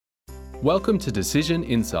Welcome to Decision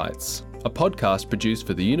Insights, a podcast produced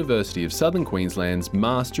for the University of Southern Queensland's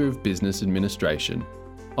Master of Business Administration.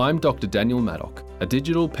 I'm Dr. Daniel Maddock, a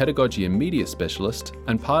digital pedagogy and media specialist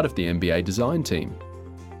and part of the MBA design team.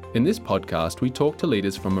 In this podcast, we talk to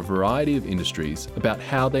leaders from a variety of industries about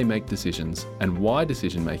how they make decisions and why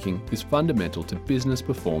decision-making is fundamental to business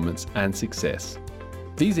performance and success.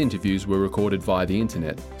 These interviews were recorded via the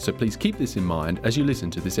internet, so please keep this in mind as you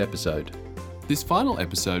listen to this episode. This final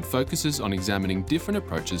episode focuses on examining different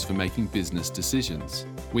approaches for making business decisions.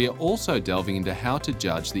 We are also delving into how to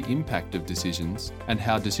judge the impact of decisions and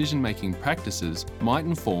how decision-making practices might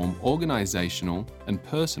inform organisational and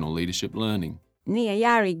personal leadership learning. Nia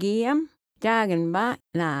Yari Giyam, Jaganba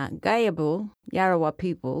na Gayabul, Yarawa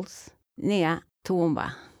peoples, Nia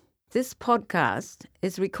Toowoomba. This podcast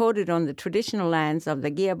is recorded on the traditional lands of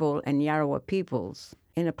the Gayabul and Yarawa peoples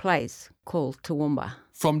in a place called Toowoomba.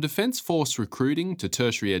 From Defence Force recruiting to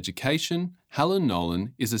tertiary education, Helen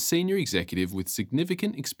Nolan is a senior executive with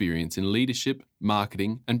significant experience in leadership,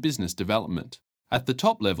 marketing and business development. At the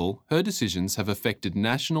top level, her decisions have affected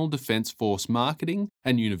National Defence Force marketing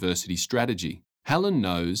and university strategy. Helen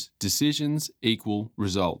knows decisions equal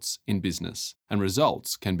results in business, and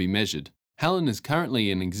results can be measured. Helen is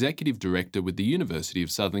currently an executive director with the University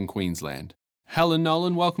of Southern Queensland. Helen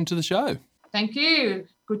Nolan, welcome to the show. Thank you.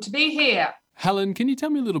 Good to be here. Helen, can you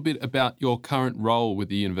tell me a little bit about your current role with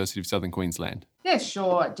the University of Southern Queensland? Yeah,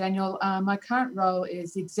 sure, Daniel. My current role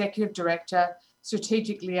is Executive Director,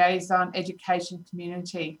 Strategic Liaison, Education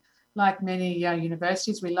Community. Like many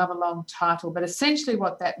universities, we love a long title, but essentially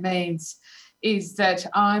what that means is that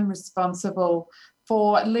I'm responsible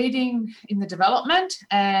for leading in the development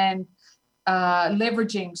and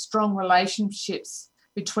leveraging strong relationships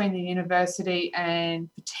between the university and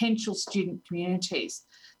potential student communities.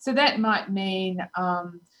 So that might mean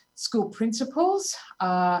school principals,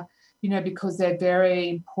 because they're very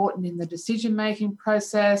important in the decision-making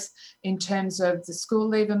process in terms of the school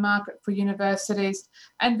leaver market for universities.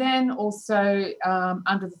 And then also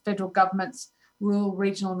under the federal government's rural,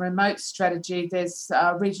 regional and remote strategy, there's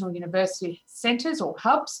regional university centres or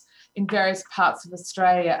hubs in various parts of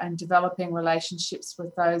Australia and developing relationships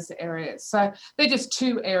with those areas. So they're just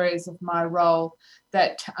two areas of my role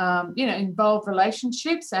that, involve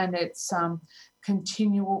relationships and it's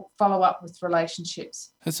continual follow-up with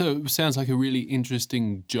relationships. So it sounds like a really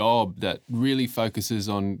interesting job that really focuses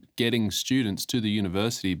on getting students to the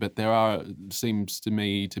university, but seems to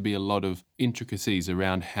me to be a lot of intricacies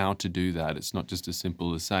around how to do that. It's not just as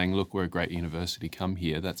simple as saying, look, we're a great university, come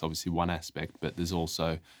here. That's obviously one aspect, but there's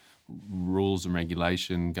also rules and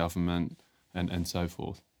regulation, government, and so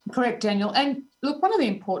forth. Correct, Daniel. And look, one of the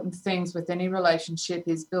important things with any relationship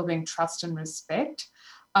is building trust and respect.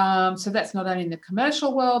 So that's not only in the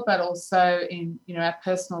commercial world, but also in our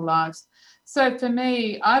personal lives. So for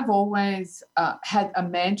me, I've always had a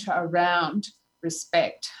mantra around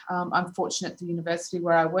respect. I'm fortunate at the university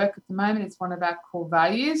where I work at the moment. It's one of our core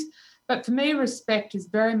values. But for me, respect is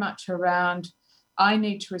very much around I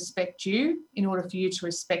need to respect you in order for you to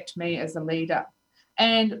respect me as a leader.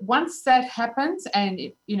 And once that happens, and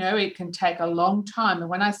it can take a long time. And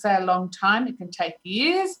when I say a long time, it can take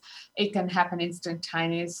years. It can happen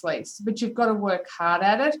instantaneously. But you've got to work hard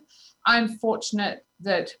at it. I'm fortunate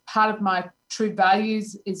that part of my true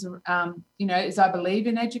values is I believe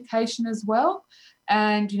in education as well.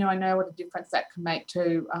 And, I know what a difference that can make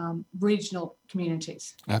to regional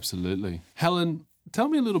communities. Absolutely. Helen, tell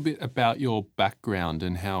me a little bit about your background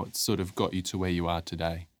and how it's sort of got you to where you are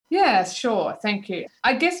today. Yeah, sure. Thank you.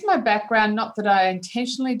 I guess my background, not that I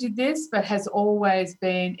intentionally did this, but has always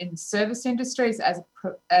been in service industries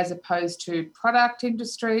as opposed to product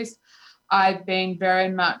industries. I've been very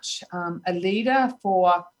much a leader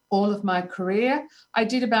for all of my career. I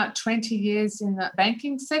did about 20 years in the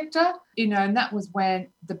banking sector, and that was when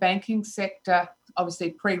the banking sector, obviously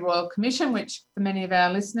pre-Royal Commission, which for many of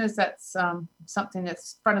our listeners, that's something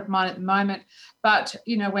that's front of mind at the moment. But,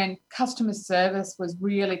 when customer service was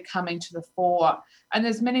really coming to the fore, and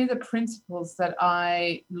there's many of the principles that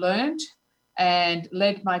I learned and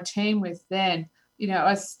led my team with then,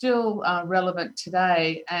 are still relevant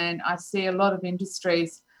today. And I see a lot of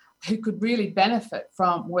industries who could really benefit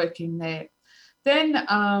from working there. Then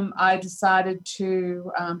I decided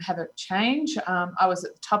to have a change. I was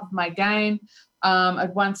at the top of my game.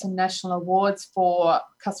 I'd won some national awards for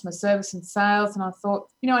customer service and sales, and I thought,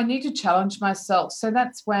 I need to challenge myself. So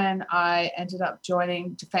that's when I ended up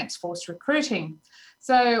joining Defence Force recruiting.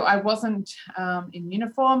 So I wasn't in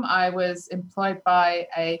uniform. I was employed by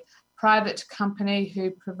a private company who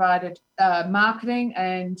provided marketing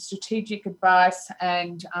and strategic advice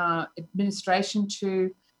and administration to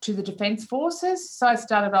to the Defence Forces. So I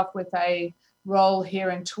started off with a role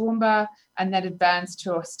here in Toowoomba and then advanced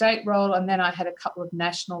to a state role, and then I had a couple of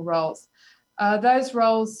national roles. Those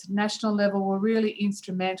roles, national level, were really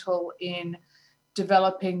instrumental in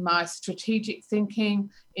developing my strategic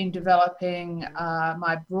thinking, in developing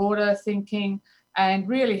my broader thinking, and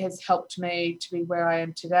really has helped me to be where I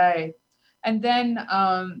am today. And then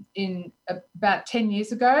in about 10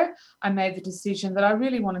 years ago, I made the decision that I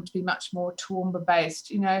really wanted to be much more Toowoomba based.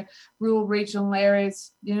 You know, rural regional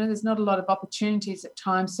areas, you know, there's not a lot of opportunities at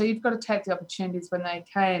times. So you've got to take the opportunities when they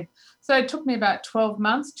came. So it took me about 12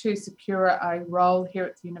 months to secure a role here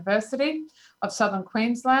at the University of Southern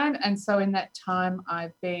Queensland. And so in that time,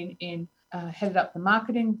 I've been headed up the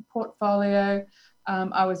marketing portfolio.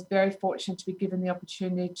 I was very fortunate to be given the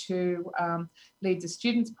opportunity to lead the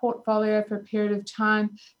students' portfolio for a period of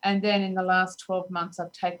time. And then in the last 12 months,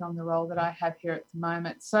 I've taken on the role that I have here at the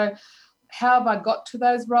moment. So how have I got to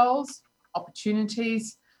those roles?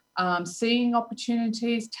 Opportunities, seeing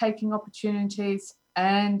opportunities, taking opportunities,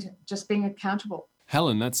 and just being accountable.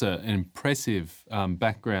 Helen, that's an impressive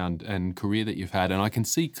background and career that you've had, and I can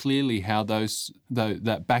see clearly how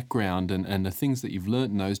that background and the things that you've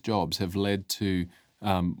learnt in those jobs have led to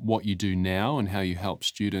what you do now and how you help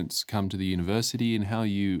students come to the university and how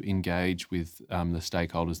you engage with the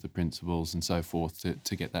stakeholders, the principals and so forth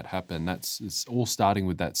to get that happen. It's all starting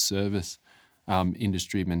with that service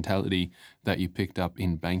industry mentality that you picked up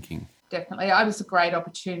in banking. Definitely. It was a great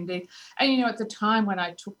opportunity. And, you know, at the time when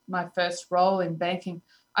I took my first role in banking,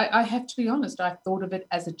 I have to be honest, I thought of it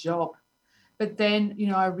as a job. But then, you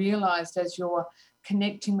know, I realised as you're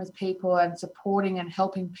connecting with people and supporting and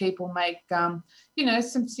helping people make, you know,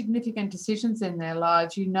 some significant decisions in their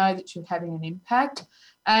lives, you know that you're having an impact.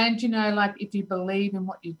 And, you know, like if you believe in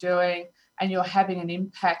what you're doing and you're having an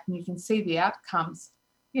impact and you can see the outcomes,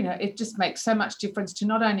 you know, it just makes so much difference to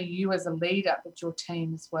not only you as a leader, but your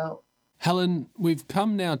team as well. Helen, we've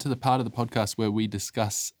come now to the part of the podcast where we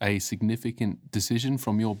discuss a significant decision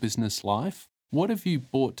from your business life. What have you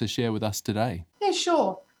brought to share with us today? Yeah,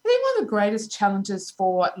 sure. I think one of the greatest challenges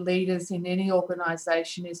for leaders in any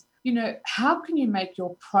organisation is, you know, how can you make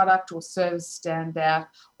your product or service stand out,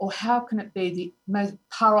 or how can it be the most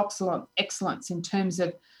par excellence in terms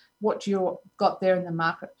of what you've got there in the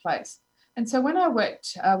marketplace? And so when I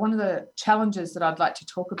worked, one of the challenges that I'd like to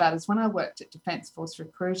talk about is when I worked at Defence Force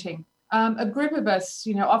Recruiting. A group of us,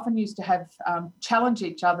 you know, often used to have challenge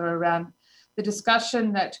each other around the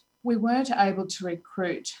discussion that we weren't able to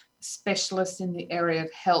recruit specialists in the area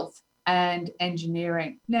of health and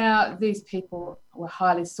engineering. Now, these people were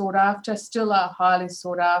highly sought after, still are highly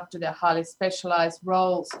sought after. They're highly specialised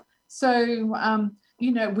roles. So,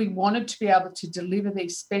 you know, we wanted to be able to deliver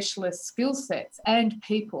these specialist skill sets and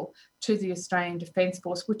people to the Australian Defence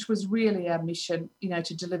Force, which was really our mission, you know,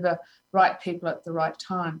 to deliver right people at the right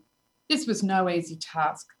time. This was no easy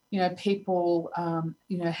task. You know, people,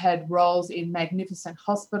 you know, had roles in magnificent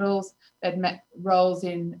hospitals, they'd met roles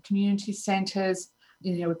in community centres,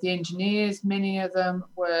 you know, with the engineers. Many of them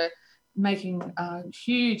were making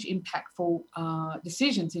huge, impactful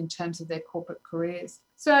decisions in terms of their corporate careers.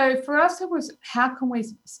 So for us, it was how can we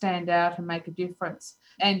stand out and make a difference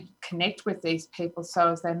and connect with these people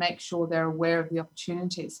so as they make sure they're aware of the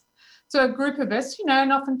opportunities. So a group of us, you know,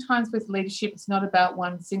 and oftentimes with leadership, it's not about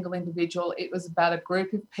one single individual. It was about a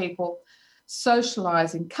group of people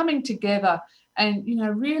socialising, coming together and, you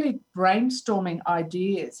know, really brainstorming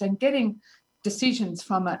ideas and getting decisions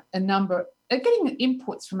from getting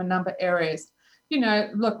inputs from a number of areas. You know,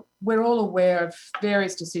 look, we're all aware of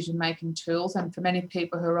various decision-making tools, and for many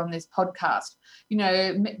people who are on this podcast, you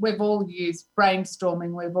know, we've all used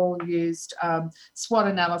brainstorming, we've all used SWOT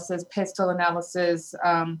analysis, PESTEL analysis,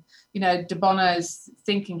 you know, De Bono's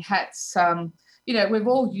thinking hats. You know, we've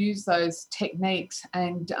all used those techniques,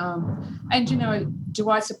 and you know, do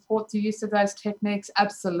I support the use of those techniques?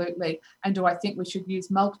 Absolutely. And do I think we should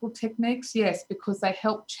use multiple techniques? Yes, because they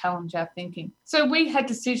help challenge our thinking. So we had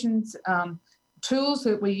decisions. Tools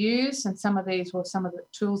that we used, and some of these were some of the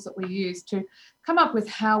tools that we used to come up with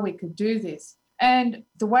how we could do this. And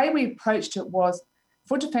the way we approached it was,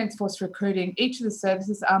 for Defence Force Recruiting, each of the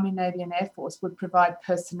services, Army, Navy and Air Force, would provide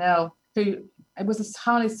personnel who, it was a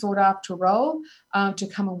highly sought after role to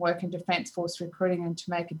come and work in Defence Force Recruiting and to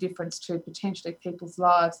make a difference to potentially people's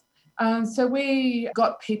lives. So we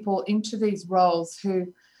got people into these roles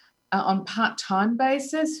who, on part-time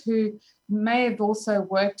basis, who may have also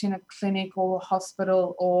worked in a clinic or a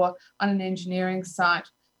hospital or on an engineering site,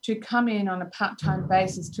 to come in on a part-time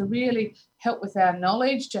basis to really help with our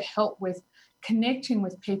knowledge, to help with connecting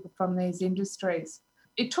with people from these industries.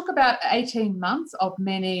 It took about 18 months of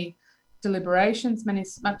many deliberations,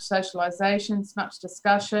 much socialisations, much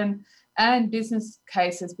discussion, and business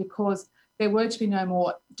cases, because there were to be no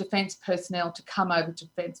more defence personnel to come over to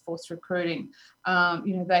Defence Force recruiting.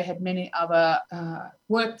 They had many other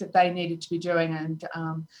work that they needed to be doing. And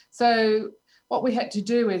so what we had to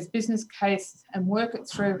do is business case and work it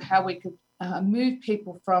through how we could move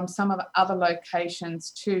people from some of the other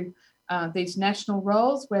locations to these national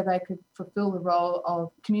roles where they could fulfil the role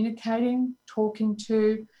of communicating, talking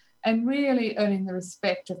to, and really earning the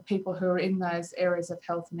respect of people who are in those areas of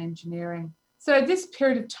health and engineering. So this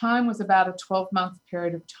period of time was about a 12-month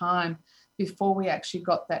period of time before we actually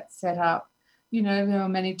got that set up. There were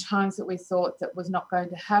many times that we thought that was not going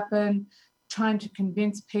to happen, trying to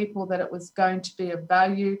convince people that it was going to be of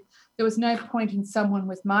value. There was no point in someone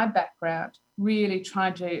with my background really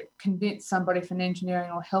trying to convince somebody from an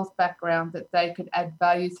engineering or health background that they could add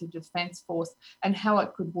value to the Defence Force and how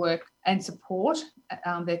it could work and support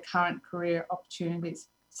their current career opportunities.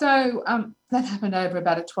 So that happened over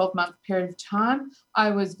about a 12-month period of time.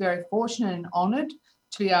 I was very fortunate and honoured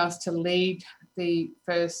to be asked to lead the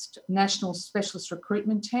first national specialist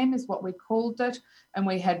recruitment team, is what we called it. And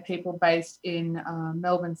we had people based in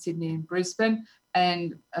Melbourne, Sydney and Brisbane,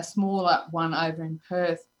 and a smaller one over in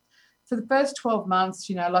Perth. For the first 12 months,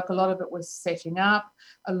 like a lot of it was setting up,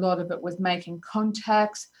 a lot of it was making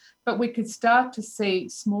contacts, but we could start to see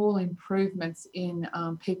small improvements in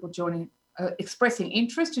people expressing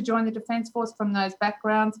interest to join the Defence Force from those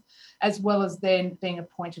backgrounds, as well as then being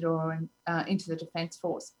appointed or into the Defence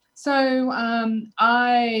Force. So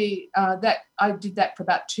I did that for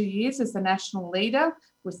about 2 years as the national leader,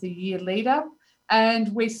 was the year leader,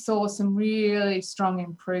 and we saw some really strong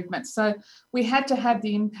improvements. So we had to have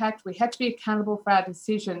the impact, we had to be accountable for our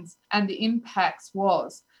decisions, and the impacts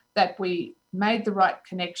was that we made the right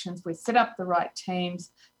connections, we set up the right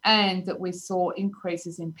teams, and that we saw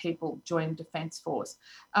increases in people joining Defence Force.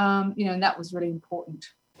 And that was really important.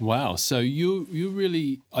 Wow. So you're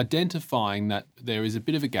really identifying that there is a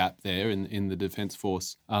bit of a gap there in the Defence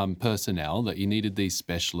Force personnel, that you needed these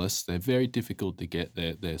specialists. They're very difficult to get.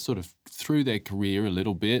 They're sort of through their career a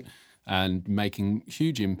little bit and making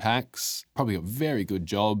huge impacts, probably got very good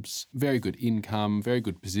jobs, very good income, very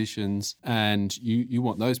good positions, and you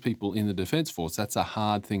want those people in the Defence Force. That's a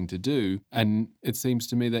hard thing to do. And it seems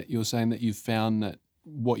to me that you're saying that you've found that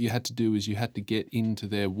what you had to do is you had to get into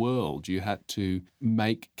their world. You had to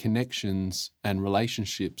make connections and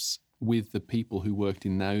relationships with the people who worked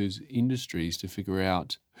in those industries to figure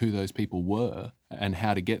out who those people were and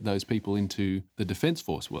how to get those people into the Defence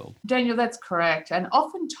Force world. Daniel, that's correct. And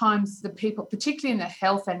oftentimes the people, particularly in the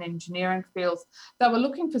health and engineering fields, they were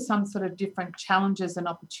looking for some sort of different challenges and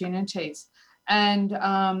opportunities. And,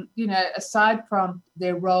 aside from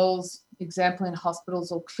their roles, example in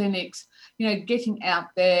hospitals or clinics, getting out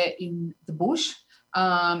there in the bush,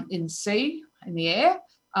 in the sea, in the air,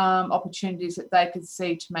 opportunities that they could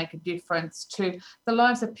see to make a difference to the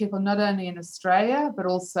lives of people not only in Australia but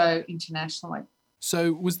also internationally.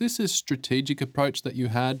 So was this a strategic approach that you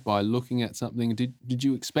had by looking at something? Did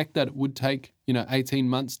you expect that it would take 18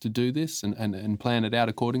 months to do this and plan it out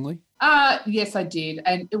accordingly? Yes, I did.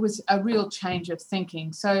 And it was a real change of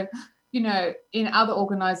thinking. So, in other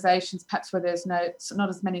organisations, perhaps where there's not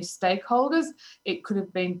as many stakeholders, it could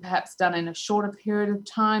have been perhaps done in a shorter period of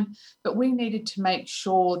time. But we needed to make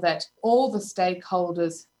sure that all the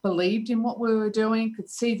stakeholders believed in what we were doing, could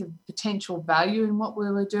see the potential value in what we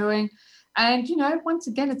were doing. And, once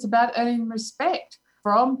again, it's about earning respect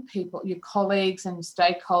from people, your colleagues and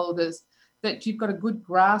stakeholders, that you've got a good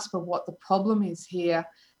grasp of what the problem is here.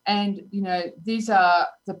 And, these are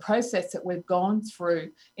the process that we've gone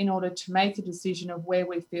through in order to make a decision of where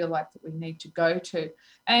we feel like that we need to go to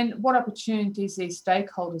and what opportunities these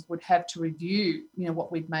stakeholders would have to review,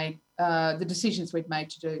 what we've made, the decisions we've made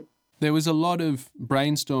to do. There was a lot of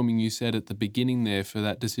brainstorming, you said, at the beginning there for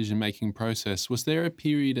that decision-making process. Was there a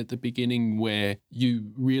period at the beginning where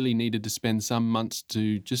you really needed to spend some months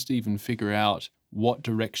to just even figure out what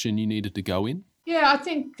direction you needed to go in? Yeah, I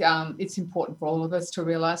think it's important for all of us to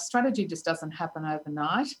realise strategy just doesn't happen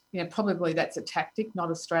overnight. Probably that's a tactic, not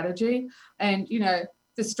a strategy. And,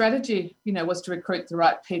 the strategy, was to recruit the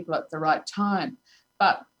right people at the right time.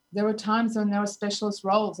 But there were times when there were specialist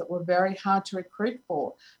roles that were very hard to recruit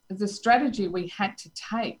for. The strategy we had to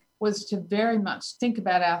take was to very much think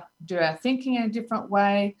about do our thinking in a different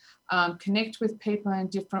way, connect with people in a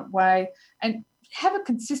different way, and have a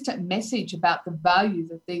consistent message about the value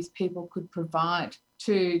that these people could provide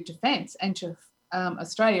to Defence and to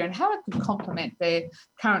Australia and how it could complement their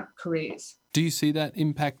current careers. Do you see that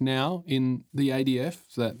impact now in the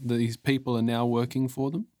ADF, that these people are now working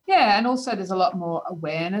for them? Yeah, and also there's a lot more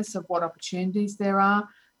awareness of what opportunities there are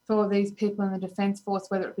for these people in the Defence Force,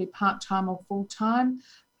 whether it be part-time or full-time.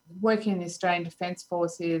 Working in the Australian Defence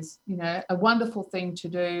Force is, a wonderful thing to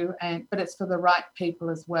do, but it's for the right people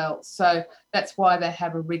as well. So that's why they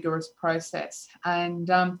have a rigorous process.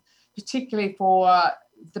 And particularly for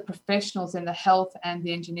the professionals in the health and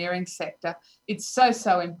the engineering sector, it's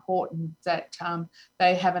so important that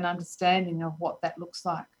they have an understanding of what that looks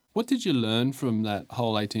like. What did you learn from that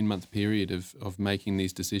whole 18-month period of making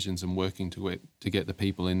these decisions and working to get the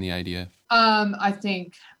people in the ADF? I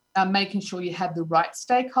think making sure you have the right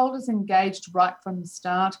stakeholders engaged right from the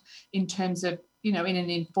start in terms of, in an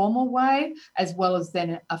informal way as well as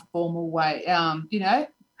then a formal way.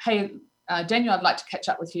 Hey, Daniel, I'd like to catch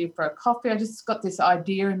up with you for a coffee. I just got this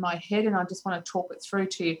idea in my head and I just want to talk it through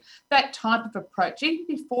to you. That type of approach, even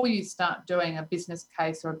before you start doing a business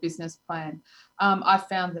case or a business plan, I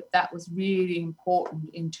found that was really important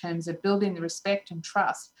in terms of building the respect and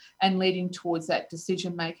trust and leading towards that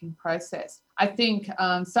decision-making process. I think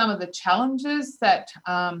some of the challenges that,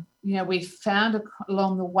 we found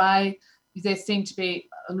along the way, there seemed to be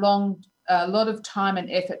a lot of time and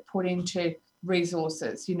effort put into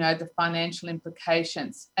resources, the financial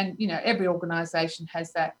implications. And, every organisation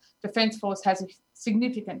has that. Defence Force has a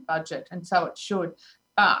significant budget, and so it should.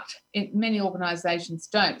 But many organisations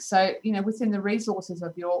don't. So, within the resources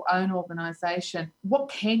of your own organisation, what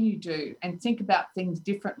can you do? And think about things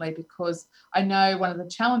differently, because I know one of the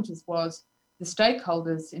challenges was the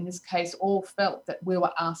stakeholders, in this case, all felt that we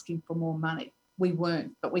were asking for more money. We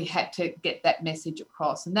weren't, but we had to get that message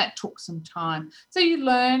across, and that took some time. So you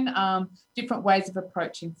learn different ways of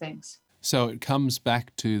approaching things. So it comes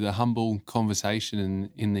back to the humble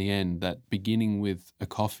conversation in the end, that beginning with a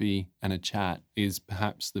coffee and a chat is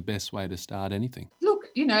perhaps the best way to start anything. Look,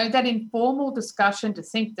 that informal discussion, to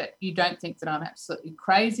think that you don't think that I'm absolutely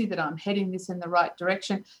crazy, that I'm heading this in the right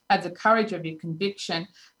direction, have the courage of your conviction,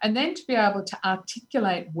 and then to be able to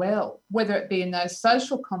articulate well, whether it be in those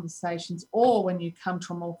social conversations or when you come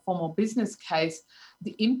to a more formal business case,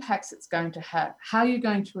 the impacts it's going to have, how you're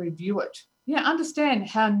going to review it. Understand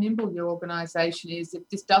how nimble your organisation is. If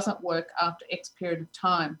this doesn't work after X period of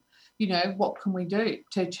time, what can we do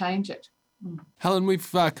to change it? Helen,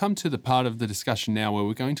 we've come to the part of the discussion now where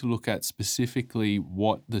we're going to look at specifically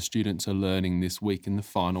what the students are learning this week, in the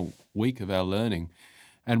final week of our learning.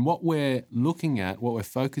 And what we're looking at, what we're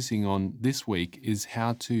focusing on this week, is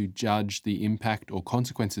how to judge the impact or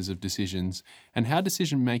consequences of decisions and how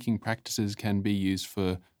decision-making practices can be used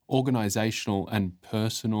for organisational and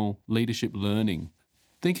personal leadership learning.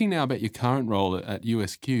 Thinking now about your current role at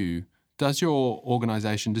USQ, does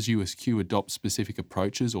USQ adopt specific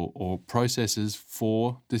approaches or processes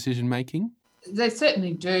for decision making? They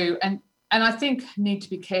certainly do, and I think need to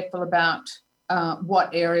be careful about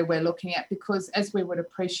what area we're looking at, because as we would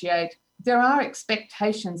appreciate, there are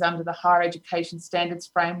expectations under the Higher Education Standards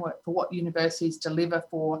Framework for what universities deliver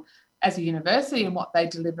for as a university and what they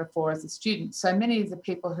deliver for as a student. So many of the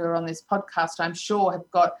people who are on this podcast, I'm sure, have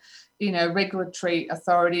got, regulatory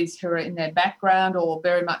authorities who are in their background or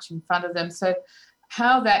very much in front of them. So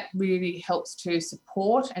how that really helps to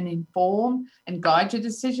support and inform and guide your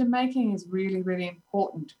decision making is really, really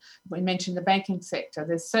important. We mentioned the banking sector.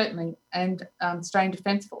 There's certainly, and Australian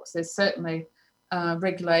Defence Force, there's certainly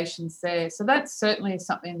regulations there. So that's certainly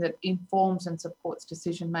something that informs and supports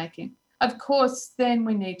decision making. Of course, then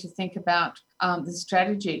we need to think about the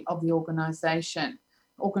strategy of the organisation.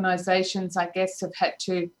 Organisations, I guess, have had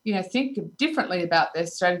to, think differently about their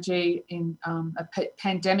strategy in a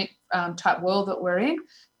pandemic type world that we're in.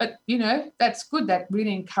 But, that's good. That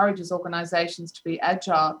really encourages organisations to be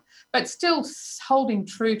agile, but still holding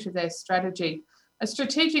true to their strategy. A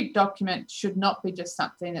strategic document should not be just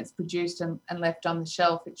something that's produced and left on the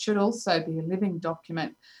shelf. It should also be a living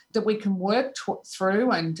document that we can work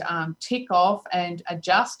through and tick off and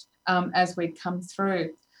adjust as we come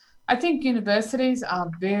through. I think universities are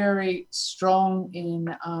very strong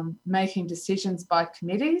in making decisions by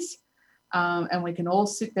committees, and we can all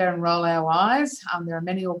sit there and roll our eyes. There are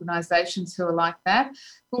many organisations who are like that,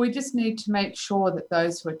 but we just need to make sure that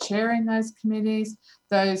those who are chairing those committees,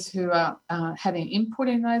 those who are having input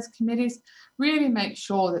in those committees, really make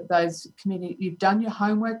sure that those committees, you've done your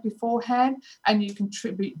homework beforehand and you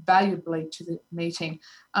contribute valuably to the meeting.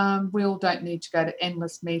 We all don't need to go to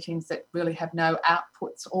endless meetings that really have no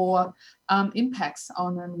outputs or impacts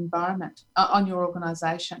on an environment, on your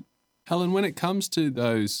organisation. Helen, when it comes to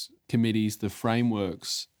those committees, the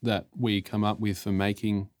frameworks that we come up with for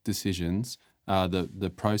making decisions,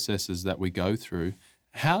 the processes that we go through,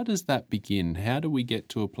 how does that begin? How do we get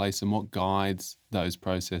to a place, and what guides those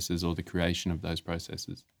processes or the creation of those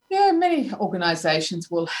processes? many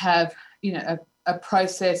organisations will have, a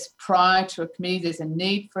process prior to a committee. There's a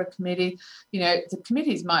need for a committee. The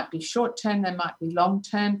committees might be short-term, they might be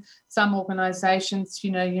long-term. Some organisations,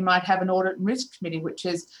 you might have an audit and risk committee, which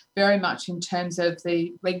is very much in terms of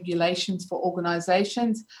the regulations for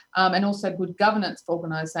organisations and also good governance for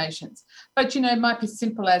organisations. But, it might be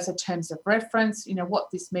simple as a terms of reference, what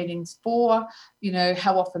this meeting's for,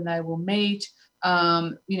 how often they will meet,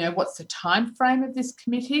 what's the time frame of this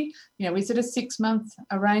committee? Is it a 6-month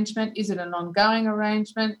arrangement? Is it an ongoing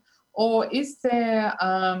arrangement? Or is there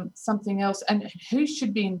something else? And who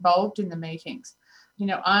should be involved in the meetings?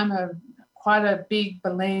 I'm quite a big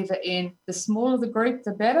believer in the smaller the group,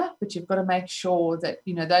 the better, but you've got to make sure that,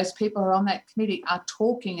 those people who are on that committee are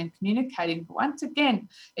talking and communicating. But once again,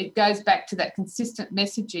 it goes back to that consistent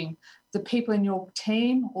messaging. The people in your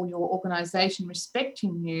team or your organisation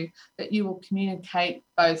respecting you, that you will communicate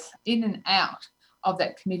both in and out of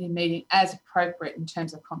that committee meeting as appropriate in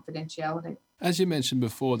terms of confidentiality. As you mentioned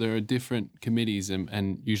before, there are different committees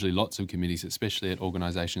and usually lots of committees, especially at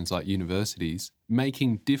organisations like universities,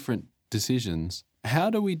 making different decisions. How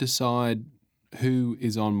do we decide who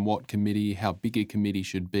is on what committee, how big a committee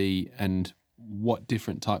should be, and what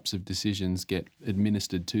different types of decisions get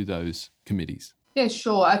administered to those committees? Yeah,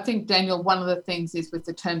 sure. I think, Daniel, one of the things is with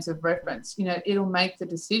the terms of reference, it'll make the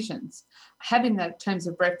decisions. Having that terms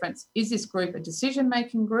of reference, is this group a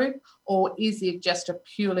decision-making group, or is it just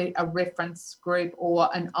purely a reference group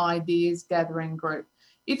or an ideas gathering group?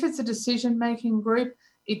 If it's a decision-making group,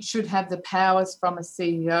 it should have the powers from a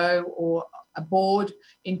CEO or a board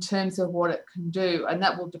in terms of what it can do, and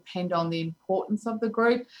that will depend on the importance of the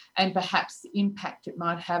group and perhaps the impact it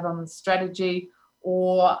might have on the strategy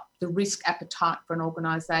or the risk appetite for an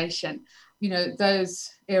organisation.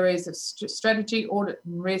 Those areas of strategy, audit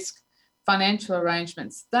and risk, financial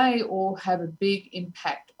arrangements, they all have a big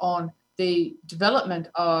impact on the development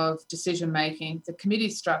of decision-making, the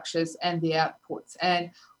committee structures and the outputs.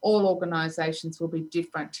 And all organisations will be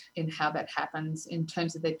different in how that happens in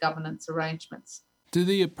terms of their governance arrangements. Do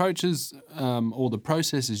the approaches or the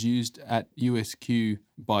processes used at USQ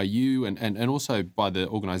by you and also by the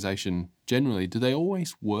organisation generally, do they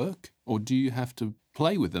always work, or do you have to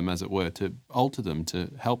play with them, as it were, to alter them, to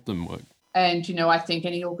help them work? And, I think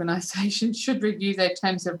any organisation should review their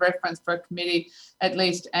terms of reference for a committee at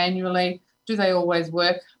least annually. Do they always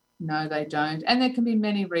work? No, they don't. And there can be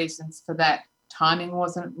many reasons for that. Timing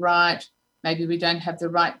wasn't right. Maybe we don't have the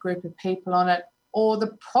right group of people on it. Or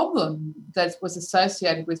the problem that was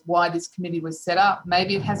associated with why this committee was set up.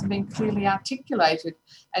 Maybe it hasn't been clearly articulated,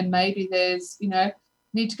 and maybe there's,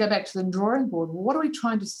 need to go back to the drawing board. Well, what are we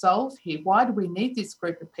trying to solve here? Why do we need this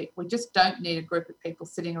group of people? We just don't need a group of people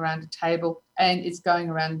sitting around a table and it's going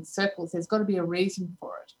around in circles. There's got to be a reason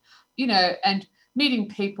for it, and meeting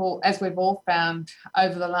people, as we've all found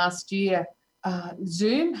over the last year,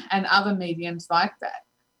 Zoom and other mediums like that,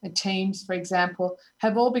 Teams, for example,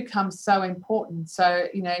 have all become so important. So,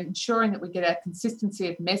 ensuring that we get our consistency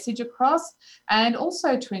of message across, and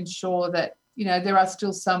also to ensure that, there are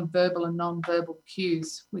still some verbal and non-verbal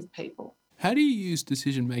cues with people. How do you use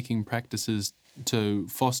decision-making practices to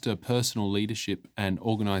foster personal leadership and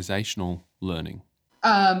organisational learning?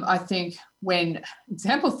 I think when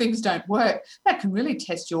things don't work, that can really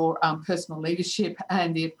test your personal leadership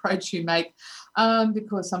and the approach you make,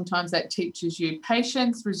 because sometimes that teaches you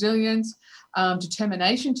patience, resilience,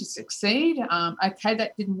 determination to succeed. Okay,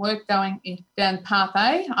 that didn't work going down path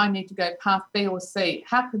A. I need to go path B or C.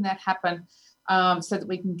 How can that happen so that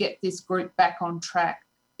we can get this group back on track?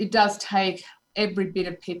 It does take every bit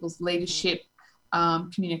of people's leadership,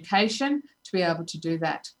 communication to be able to do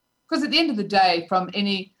that. Because at the end of the day, from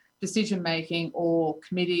any decision-making or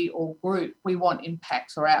committee or group, we want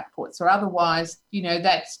impacts or outputs, or otherwise,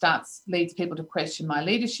 that leads people to question my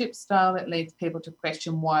leadership style. It leads people to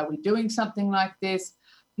question why we're doing something like this.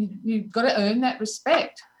 You've got to earn that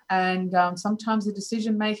respect. And sometimes the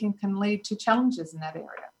decision-making can lead to challenges in that area.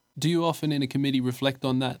 Do you often in a committee reflect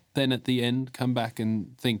on that, then at the end come back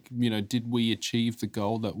and think, did we achieve the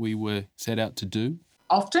goal that we were set out to do?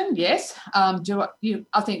 Often, yes. I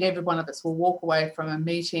think every one of us will walk away from a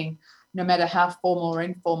meeting, no matter how formal or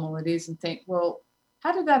informal it is, and think, well,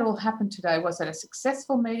 how did that all happen today? Was that a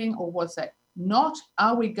successful meeting or was that not?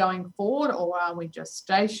 Are we going forward or are we just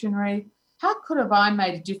stationary? How could have I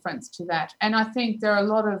made a difference to that? And I think there are a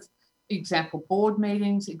lot of example board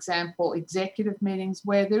meetings, example executive meetings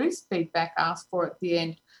where there is feedback asked for at the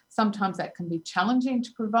end. Sometimes that can be challenging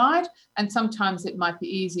to provide, and sometimes it might be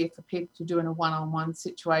easier for people to do in a one-on-one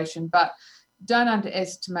situation. But don't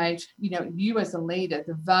underestimate, you as a leader,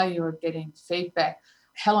 the value of getting feedback.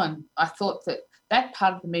 Helen, I thought that that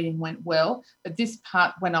part of the meeting went well, but this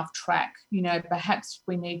part went off track. Perhaps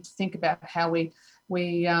we need to think about how we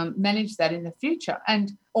manage that in the future.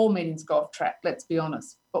 And all meetings go off track, let's be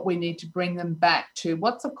honest, but we need to bring them back to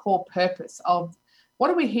what's the core purpose of what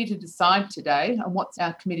are we here to decide today and what's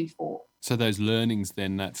our committee for. So those learnings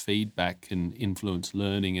then, that feedback can influence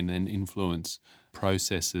learning and then influence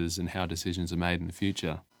processes and how decisions are made in the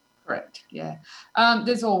future. Correct, yeah.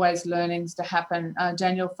 There's always learnings to happen,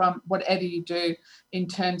 Daniel, from whatever you do in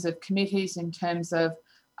terms of committees, in terms of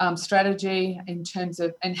strategy, in terms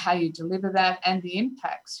of and how you deliver that and the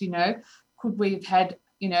impacts. Could we have had,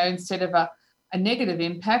 instead of a negative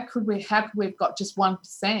impact, we've got just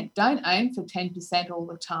 1%? Don't aim for 10% all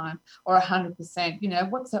the time or 100%.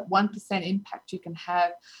 What's that 1% impact you can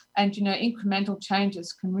have? And, incremental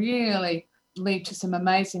changes can really lead to some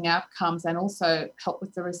amazing outcomes and also help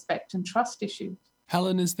with the respect and trust issue.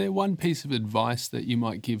 Helen, is there one piece of advice that you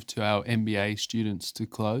might give to our MBA students to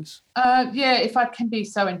close? Yeah, if I can be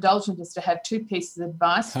so indulgent as to have 2 pieces of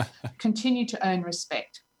advice, continue to earn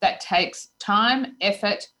respect. That takes time,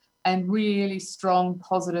 effort, and really strong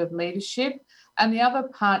positive leadership. And the other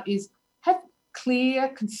part is have clear,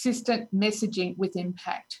 consistent messaging with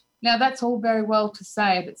impact. Now, that's all very well to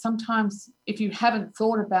say, but sometimes if you haven't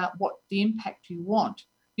thought about what the impact you want,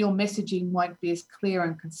 your messaging won't be as clear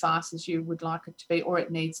and concise as you would like it to be or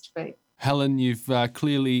it needs to be. Helen, you've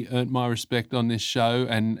clearly earned my respect on this show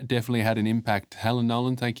and definitely had an impact. Helen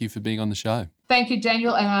Nolan, thank you for being on the show. Thank you,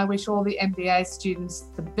 Daniel, and I wish all the MBA students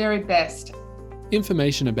the very best.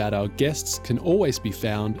 Information about our guests can always be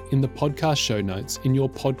found in the podcast show notes in your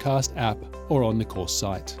podcast app or on the course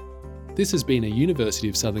site. This has been a University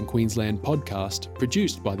of Southern Queensland podcast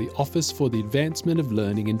produced by the Office for the Advancement of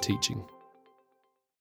Learning and Teaching.